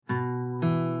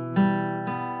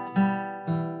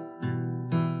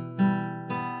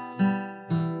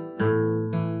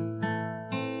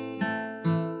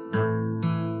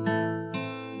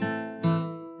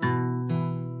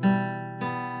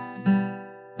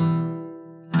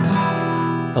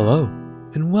Hello,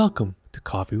 and welcome to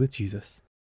Coffee with Jesus.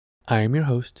 I am your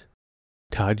host,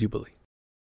 Todd Ubeli.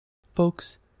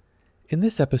 Folks, in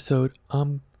this episode,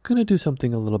 I'm going to do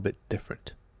something a little bit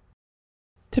different.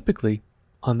 Typically,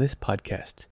 on this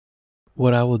podcast,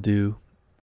 what I will do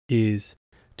is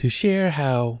to share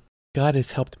how God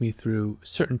has helped me through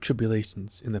certain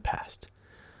tribulations in the past.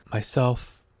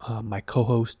 Myself, my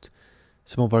co-host,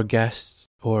 some of our guests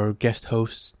or guest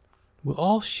hosts will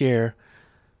all share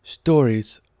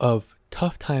stories of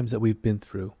tough times that we've been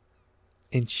through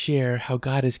and share how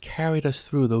God has carried us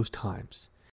through those times.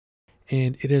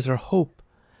 And it is our hope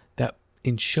that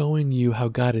in showing you how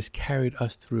God has carried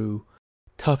us through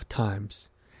tough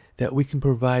times, that we can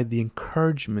provide the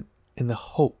encouragement and the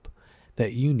hope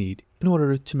that you need in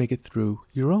order to make it through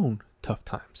your own tough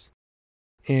times.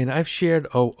 And I've shared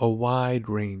a wide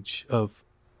range of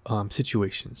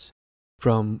situations,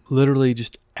 from literally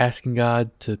just asking God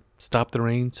to stop the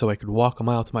rain so I could walk a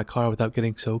mile to my car without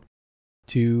getting soaked,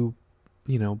 to,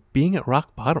 being at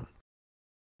rock bottom.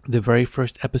 The very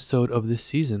first episode of this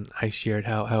season, I shared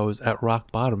how I was at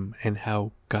rock bottom and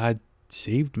how God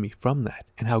saved me from that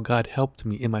and how God helped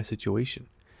me in my situation.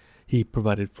 He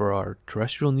provided for our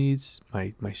terrestrial needs,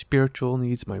 my spiritual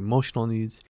needs, my emotional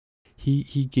needs.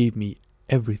 He gave me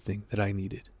everything that I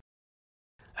needed.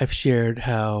 I've shared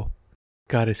how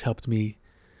God has helped me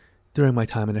during my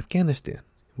time in Afghanistan,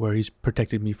 where He's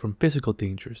protected me from physical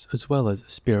dangers as well as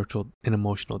spiritual and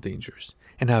emotional dangers,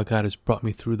 and how God has brought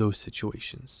me through those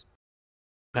situations.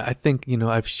 I think,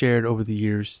 I've shared over the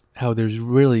years how there's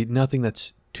really nothing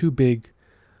that's too big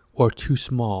or too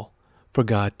small for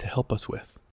God to help us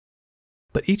with.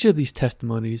 But each of these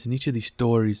testimonies and each of these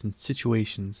stories and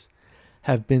situations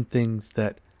have been things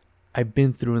that I've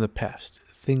been through in the past,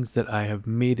 things that I have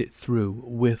made it through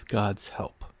with God's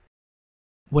help.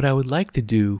 What I would like to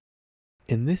do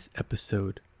in this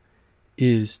episode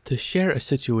is to share a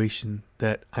situation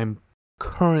that I'm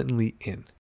currently in.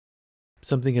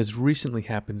 Something has recently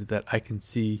happened that I can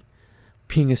see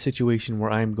being a situation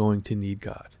where I'm going to need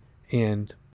God.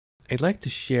 And I'd like to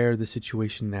share the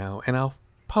situation now, and I'll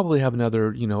probably have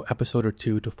another, episode or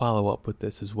two to follow up with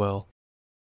this as well.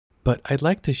 But I'd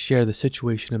like to share the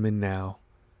situation I'm in now,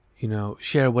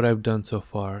 share what I've done so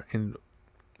far and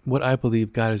what I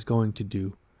believe God is going to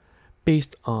do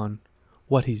based on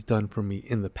what He's done for me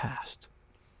in the past.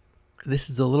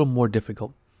 This is a little more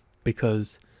difficult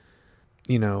because,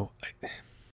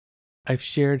 I've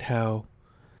shared how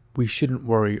we shouldn't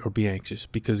worry or be anxious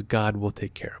because God will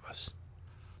take care of us.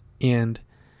 And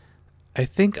I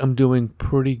think I'm doing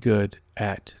pretty good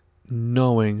at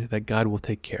knowing that God will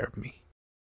take care of me.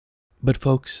 But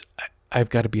folks, I've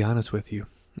got to be honest with you.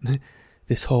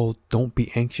 This whole don't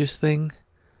be anxious thing,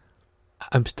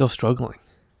 I'm still struggling.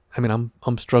 I mean,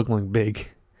 I'm struggling big.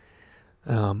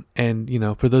 And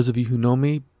for those of you who know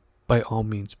me, by all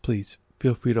means, please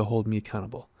feel free to hold me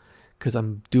accountable, because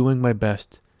I'm doing my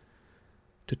best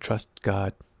to trust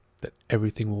God that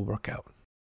everything will work out.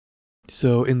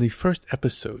 So in the first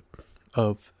episode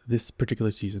of this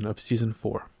particular season, of season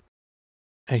 4,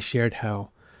 I shared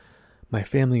how my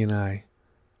family and I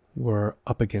were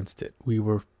up against it.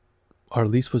 Our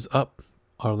lease was up,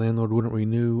 our landlord wouldn't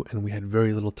renew, and we had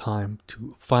very little time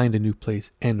to find a new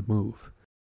place and move.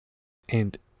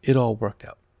 And it all worked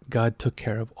out. God took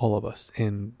care of all of us,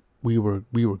 and we were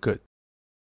good.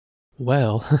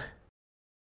 Well,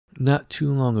 not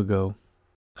too long ago,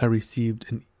 I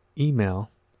received an email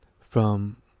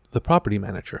from the property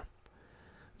manager.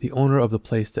 The owner of the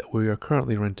place that we are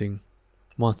currently renting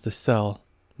wants to sell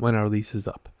when our lease is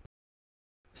up.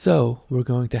 So we're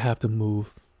going to have to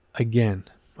move again,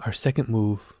 our second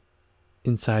move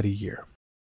inside a year.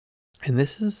 And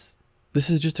this is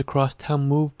just a cross-town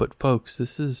move, but folks,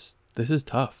 this is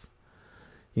tough.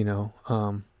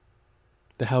 The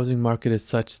housing market is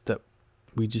such that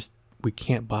we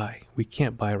can't buy. We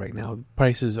can't buy right now.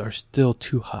 Prices are still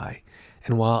too high.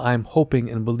 And while I'm hoping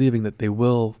and believing that they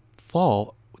will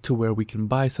fall to where we can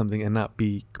buy something and not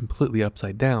be completely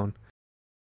upside down,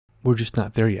 we're just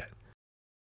not there yet.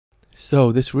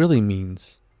 So this really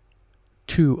means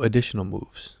 2 additional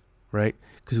moves, right?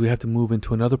 Because we have to move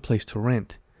into another place to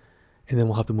rent, and then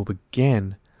we'll have to move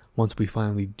again once we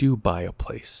finally do buy a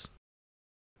place.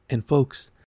 And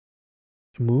folks,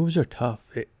 moves are tough.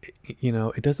 It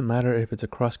doesn't matter if it's a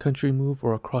cross-country move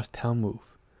or a cross-town move.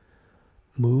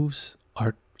 Moves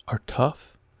are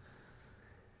tough.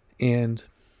 And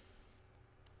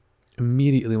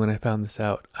immediately when I found this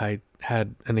out, I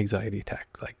had an anxiety attack,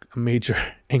 like a major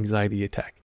anxiety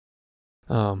attack.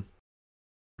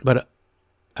 But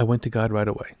I went to God right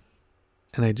away.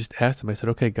 And I just asked Him, I said,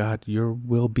 okay, God, your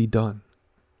will be done.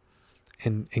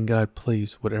 And God,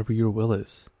 please, whatever your will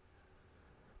is,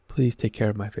 please take care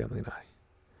of my family and I.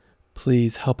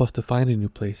 Please help us to find a new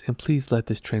place, and please let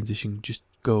this transition just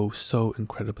go so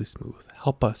incredibly smooth.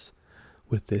 Help us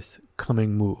with this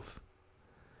coming move.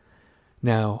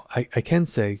 Now, I can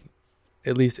say,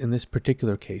 at least in this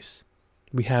particular case,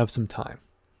 we have some time.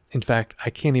 In fact, I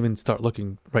can't even start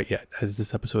looking right yet as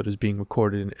this episode is being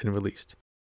recorded and released.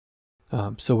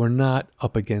 So we're not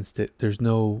up against it. There's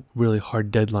no really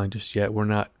hard deadline just yet. We're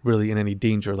not really in any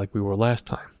danger like we were last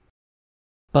time.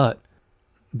 But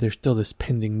there's still this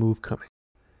pending move coming.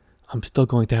 I'm still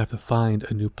going to have to find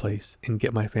a new place and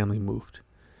get my family moved.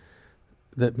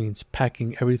 That means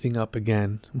packing everything up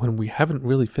again when we haven't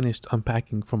really finished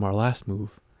unpacking from our last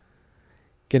move.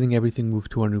 Getting everything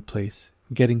moved to our new place,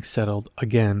 getting settled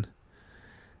again,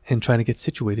 and trying to get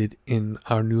situated in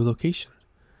our new location.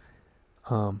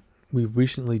 We've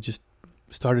recently just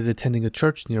started attending a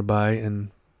church nearby,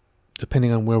 and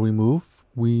depending on where we move,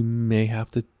 we may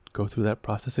have to go through that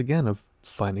process again of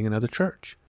finding another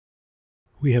church.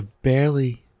 We have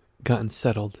barely gotten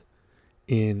settled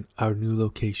in our new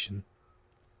location,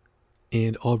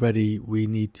 and already we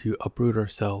need to uproot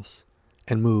ourselves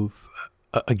and move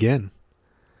again.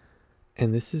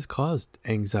 And this has caused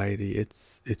anxiety.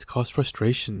 It's caused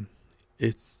frustration.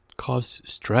 It's caused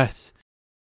stress,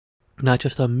 not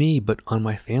just on me, but on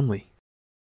my family.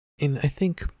 And I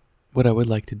think what I would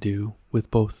like to do with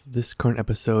both this current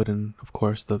episode and, of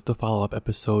course, the follow-up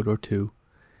episode or two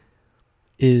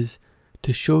is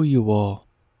to show you all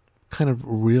kind of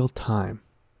real time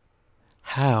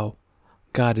how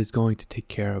God is going to take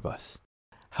care of us,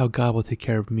 how God will take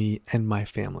care of me and my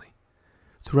family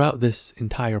throughout this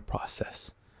entire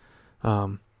process.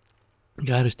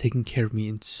 God is taking care of me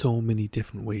in so many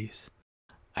different ways.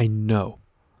 I know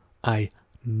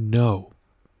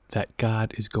that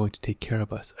God is going to take care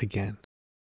of us again.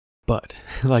 But,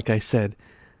 like I said,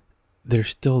 there's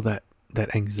still that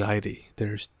anxiety.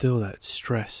 There's still that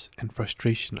stress and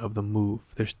frustration of the move.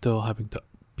 They're still having to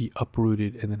be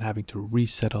uprooted and then having to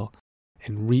resettle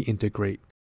and reintegrate.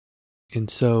 And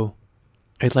so,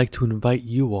 I'd like to invite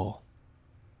you all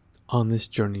on this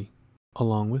journey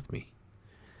along with me.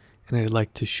 And I'd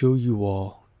like to show you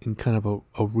all in kind of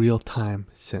a real-time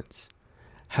sense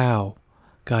how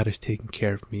God is taking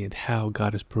care of me and how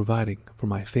God is providing for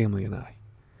my family and I.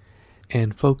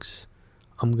 And folks,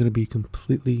 I'm going to be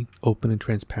completely open and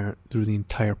transparent through the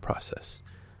entire process.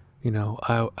 You know,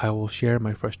 I will share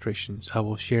my frustrations. I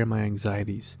will share my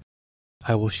anxieties.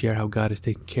 I will share how God is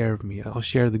taking care of me. I'll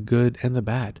share the good and the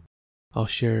bad. I'll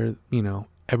share,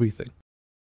 everything.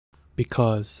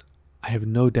 Because I have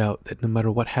no doubt that no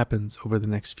matter what happens over the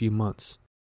next few months,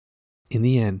 in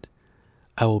the end,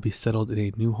 I will be settled in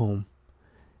a new home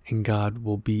and God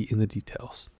will be in the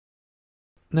details.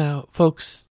 Now,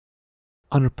 folks,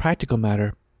 on a practical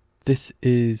matter, this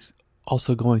is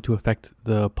also going to affect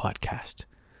the podcast.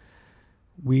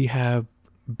 We have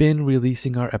been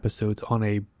releasing our episodes on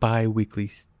a bi-weekly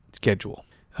schedule.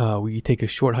 We take a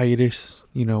short hiatus,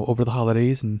 over the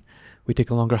holidays, and we take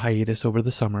a longer hiatus over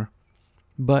the summer.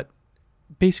 But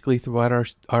basically throughout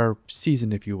our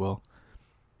season, if you will,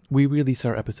 we release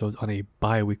our episodes on a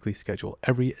bi-weekly schedule.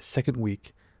 Every second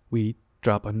week, we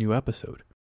drop a new episode.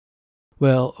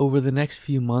 Well, over the next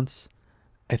few months,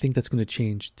 I think that's going to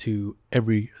change to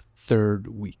every third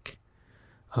week.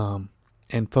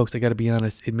 And folks, I got to be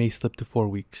honest, it may slip to 4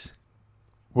 weeks.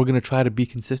 We're going to try to be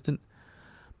consistent,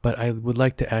 but I would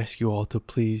like to ask you all to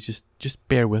please just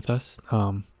bear with us,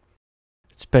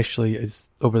 especially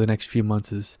as over the next few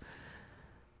months as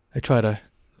I try to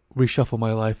reshuffle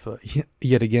my life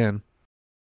yet again.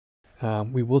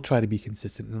 We will try to be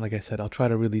consistent, and like I said, I'll try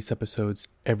to release episodes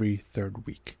every third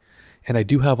week. And I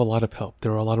do have a lot of help.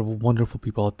 There are a lot of wonderful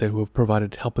people out there who have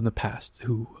provided help in the past,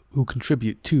 who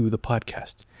contribute to the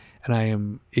podcast. And I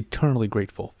am eternally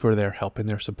grateful for their help and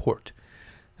their support.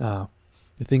 The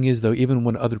thing is, though, even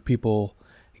when other people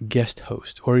guest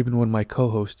host, or even when my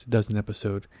co-host does an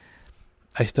episode,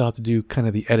 I still have to do kind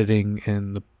of the editing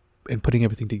and putting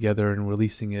everything together and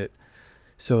releasing it.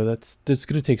 So that's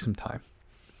going to take some time.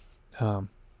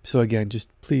 So again, just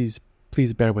please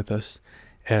bear with us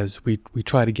as we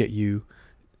try to get you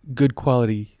good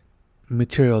quality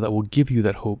material that will give you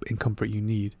that hope and comfort you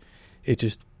need. It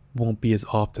just won't be as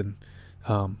often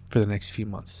for the next few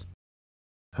months.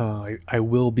 I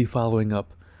will be following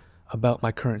up about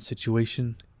my current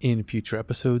situation in future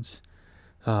episodes.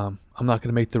 I'm not going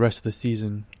to make the rest of the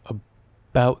season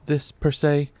about this per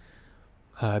se.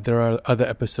 There are other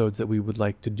episodes that we would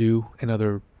like to do and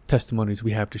other testimonies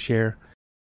we have to share.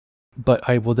 But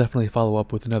I will definitely follow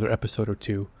up with another episode or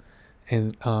two,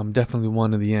 and definitely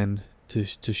one in the end to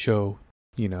show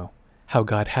how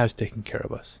God has taken care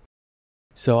of us.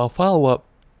 So I'll follow up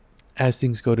as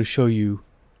things go to show you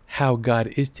how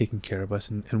God is taking care of us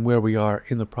and where we are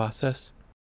in the process.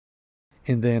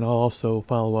 And then I'll also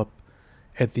follow up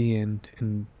at the end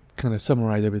and kind of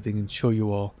summarize everything and show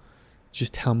you all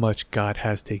just how much God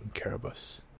has taken care of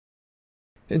us.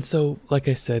 And so, like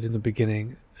I said in the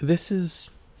beginning, this is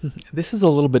a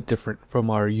little bit different from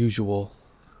our usual,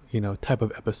 type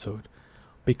of episode,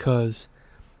 because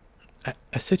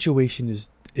a situation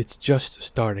it's just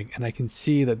starting, and I can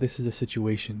see that this is a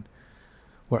situation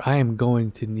where I am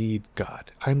going to need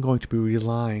God. I'm going to be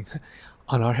relying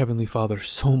on our Heavenly Father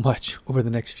so much over the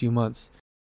next few months,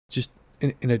 just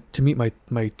to meet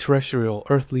my terrestrial,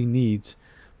 earthly needs,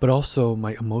 but also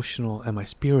my emotional and my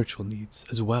spiritual needs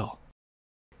as well.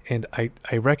 And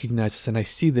I recognize this and I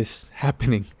see this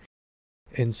happening.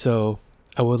 And so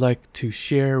I would like to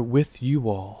share with you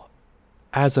all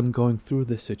as I'm going through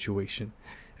this situation.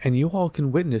 And you all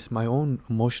can witness my own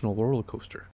emotional roller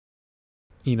coaster.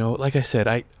 Like I said,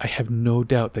 I have no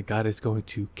doubt that God is going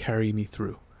to carry me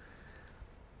through.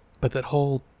 But that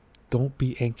whole don't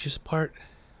be anxious part,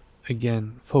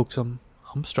 again, folks, I'm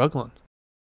struggling.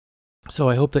 So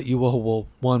I hope that you all will,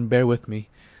 one, bear with me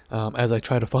as I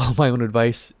try to follow my own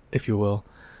advice, if you will.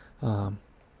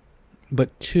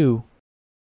 But two,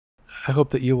 I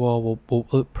hope that you all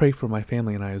will pray for my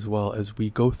family and I as well as we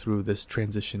go through this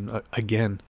transition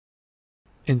again.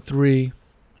 And three,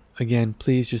 again,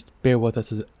 please just bear with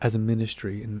us as a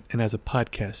ministry and as a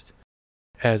podcast,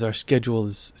 as our schedule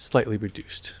is slightly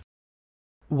reduced.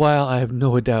 While I have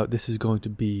no doubt this is going to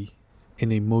be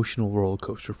an emotional roller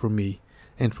coaster for me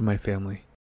and for my family,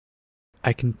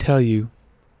 I can tell you,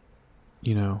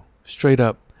 straight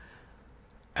up,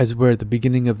 as we're at the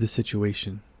beginning of the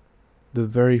situation, the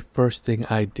very first thing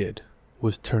I did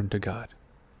was turn to God.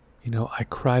 I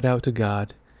cried out to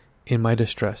God in my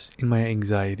distress, in my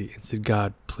anxiety, and said,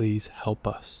 God, please help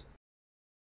us.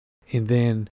 And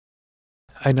then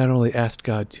I not only asked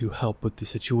God to help with the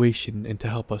situation and to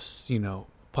help us,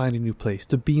 find a new place,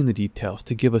 to be in the details,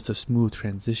 to give us a smooth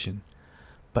transition,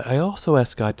 but I also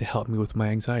asked God to help me with my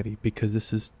anxiety, because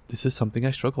this is something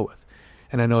I struggle with.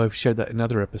 And I know I've shared that in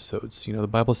other episodes. The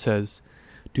Bible says,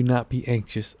 do not be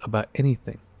anxious about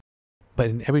anything, but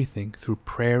in everything, through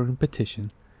prayer and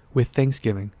petition, with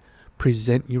thanksgiving,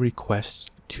 present your requests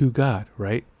to God,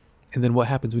 right? And then what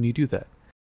happens when you do that?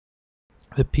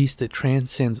 The peace that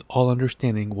transcends all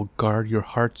understanding will guard your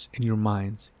hearts and your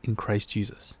minds in Christ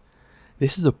Jesus.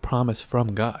 This is a promise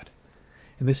from God.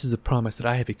 And this is a promise that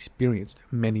I have experienced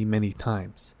many, many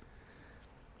times.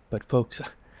 But folks,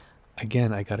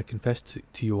 again, I got to confess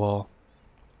to you all,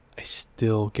 I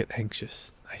still get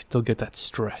anxious. I still get that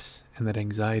stress and that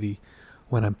anxiety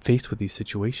when I'm faced with these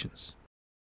situations.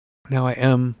 Now, I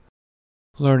am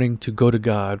learning to go to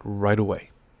God right away.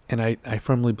 And I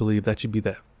firmly believe that should be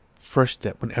that first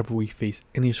step whenever we face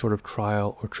any sort of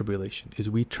trial or tribulation, is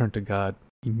we turn to God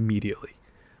immediately.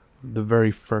 The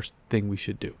very first thing we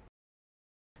should do.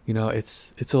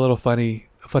 It's a little funny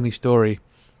story.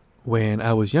 When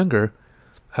I was younger,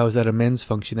 I was at a men's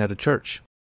function at a church.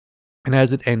 And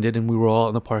as it ended and we were all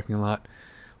in the parking lot,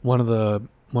 one of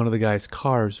the guys'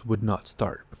 cars would not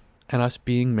start. And us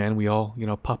being men, we all,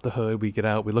 pop the hood, we get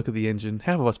out, we look at the engine.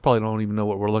 Half of us probably don't even know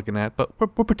what we're looking at, but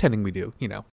we're pretending we do,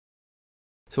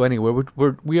 So anyway,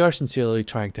 we are sincerely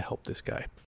trying to help this guy.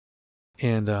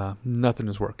 And nothing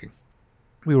is working.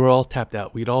 We were all tapped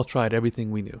out. We'd all tried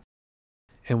everything we knew.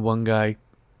 And one guy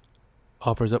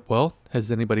offers up, well,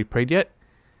 has anybody prayed yet?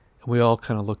 And we all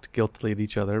kind of looked guiltily at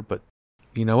each other, but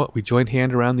you know what? We joined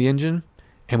hand around the engine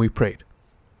and we prayed.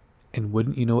 And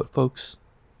wouldn't you know it, folks?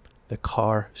 The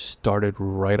car started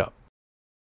right up.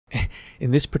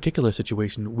 In this particular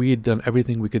situation, we had done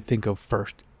everything we could think of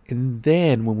first. And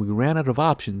then when we ran out of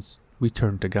options, we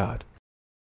turned to God.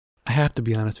 I have to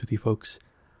be honest with you, folks.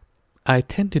 I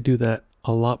tend to do that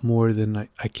a lot more than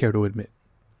I care to admit.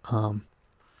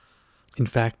 In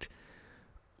fact,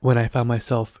 when I found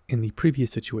myself in the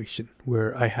previous situation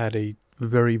where I had a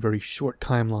very, very short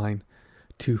timeline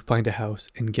to find a house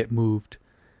and get moved,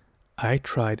 I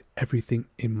tried everything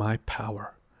in my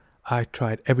power. I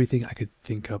tried everything I could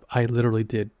think of. I literally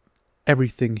did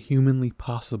everything humanly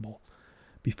possible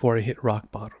before I hit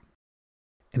rock bottom.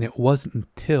 And it wasn't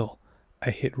until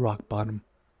I hit rock bottom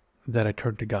that I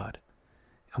turned to God.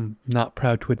 I'm not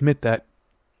proud to admit that,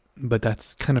 but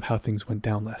that's kind of how things went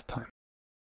down last time.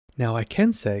 Now, I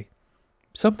can say,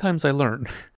 sometimes I learn.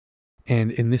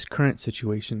 And in this current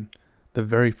situation, the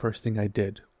very first thing I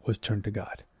did was turn to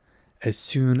God. As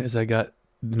soon as I got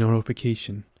the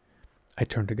notification, I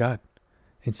turned to God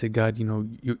and said, God,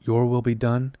 your will be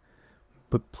done,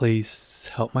 but please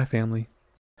help my family,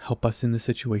 help us in this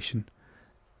situation,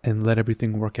 and let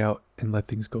everything work out and let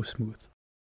things go smooth.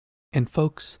 And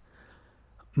folks,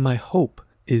 my hope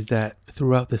is that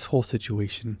throughout this whole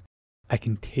situation, I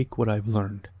can take what I've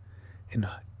learned, and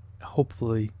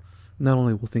hopefully not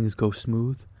only will things go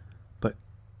smooth, but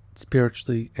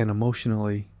spiritually and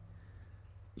emotionally,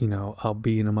 I'll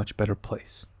be in a much better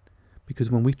place. Because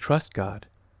when we trust God,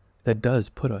 that does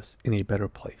put us in a better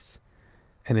place.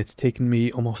 And it's taken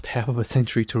me almost half of a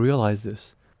century to realize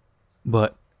this,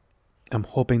 but I'm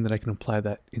hoping that I can apply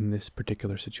that in this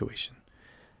particular situation.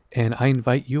 And I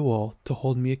invite you all to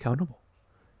hold me accountable.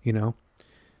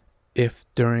 If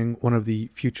during one of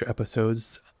the future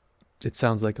episodes, it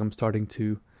sounds like I'm starting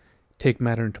to take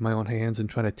matter into my own hands and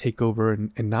try to take over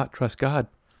and not trust God,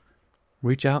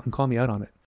 reach out and call me out on it.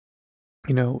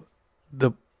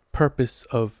 The purpose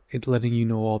of it letting you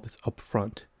know all this up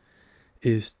front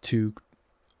is to,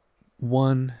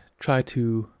 one, try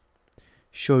to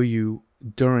show you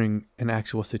during an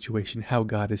actual situation how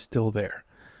God is still there.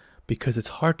 Because it's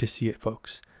hard to see it,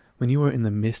 folks. When you are in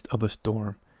the midst of a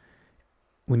storm,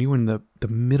 when you are in the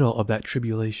middle of that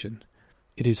tribulation,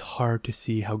 it is hard to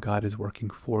see how God is working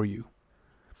for you.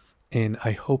 And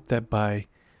I hope that by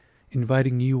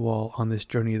inviting you all on this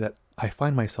journey that I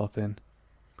find myself in,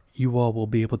 you all will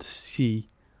be able to see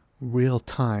real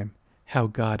time how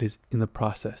God is in the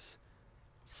process,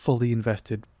 fully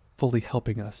invested, fully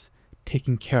helping us,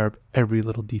 taking care of every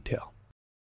little detail.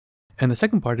 And the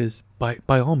second part is, by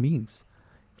all means,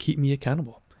 keep me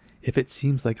accountable. If it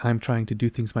seems like I'm trying to do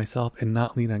things myself and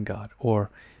not lean on God, or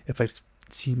if it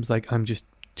seems like I'm just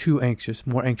too anxious,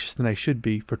 more anxious than I should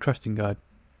be for trusting God,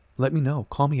 let me know.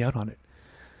 Call me out on it.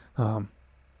 And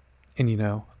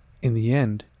in the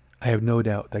end, I have no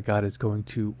doubt that God is going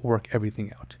to work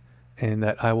everything out, and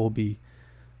that I will be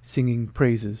singing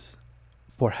praises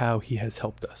for how He has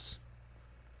helped us.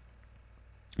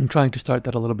 I'm trying to start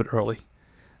that a little bit early.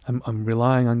 I'm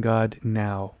relying on God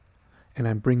now, and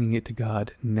I'm bringing it to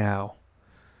God now,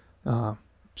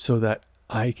 so that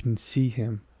I can see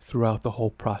Him throughout the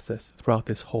whole process, throughout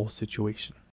this whole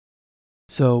situation.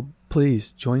 So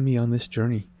please join me on this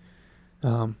journey,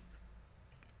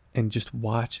 and just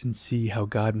watch and see how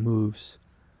God moves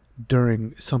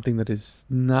during something that is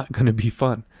not going to be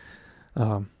fun.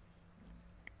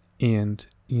 And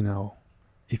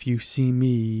if you see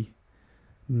me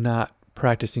not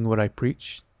practicing what I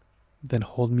preach, then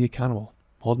hold me accountable.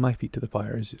 Hold my feet to the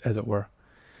fire, as it were,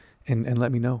 and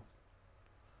let me know.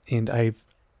 And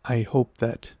I hope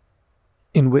that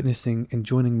in witnessing and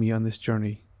joining me on this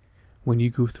journey, when you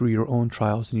go through your own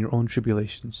trials and your own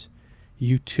tribulations,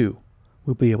 you too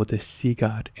will be able to see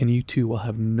God, and you too will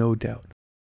have no doubt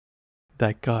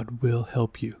that God will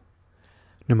help you.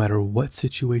 No matter what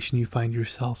situation you find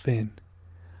yourself in,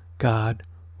 God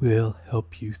will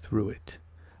help you through it.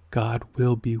 God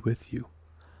will be with you.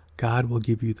 God will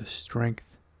give you the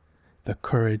strength, the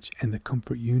courage, and the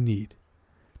comfort you need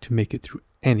to make it through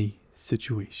any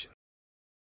situation.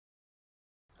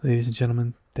 Ladies and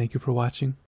gentlemen, thank you for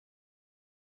watching.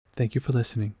 Thank you for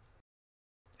listening,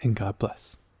 and God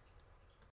bless.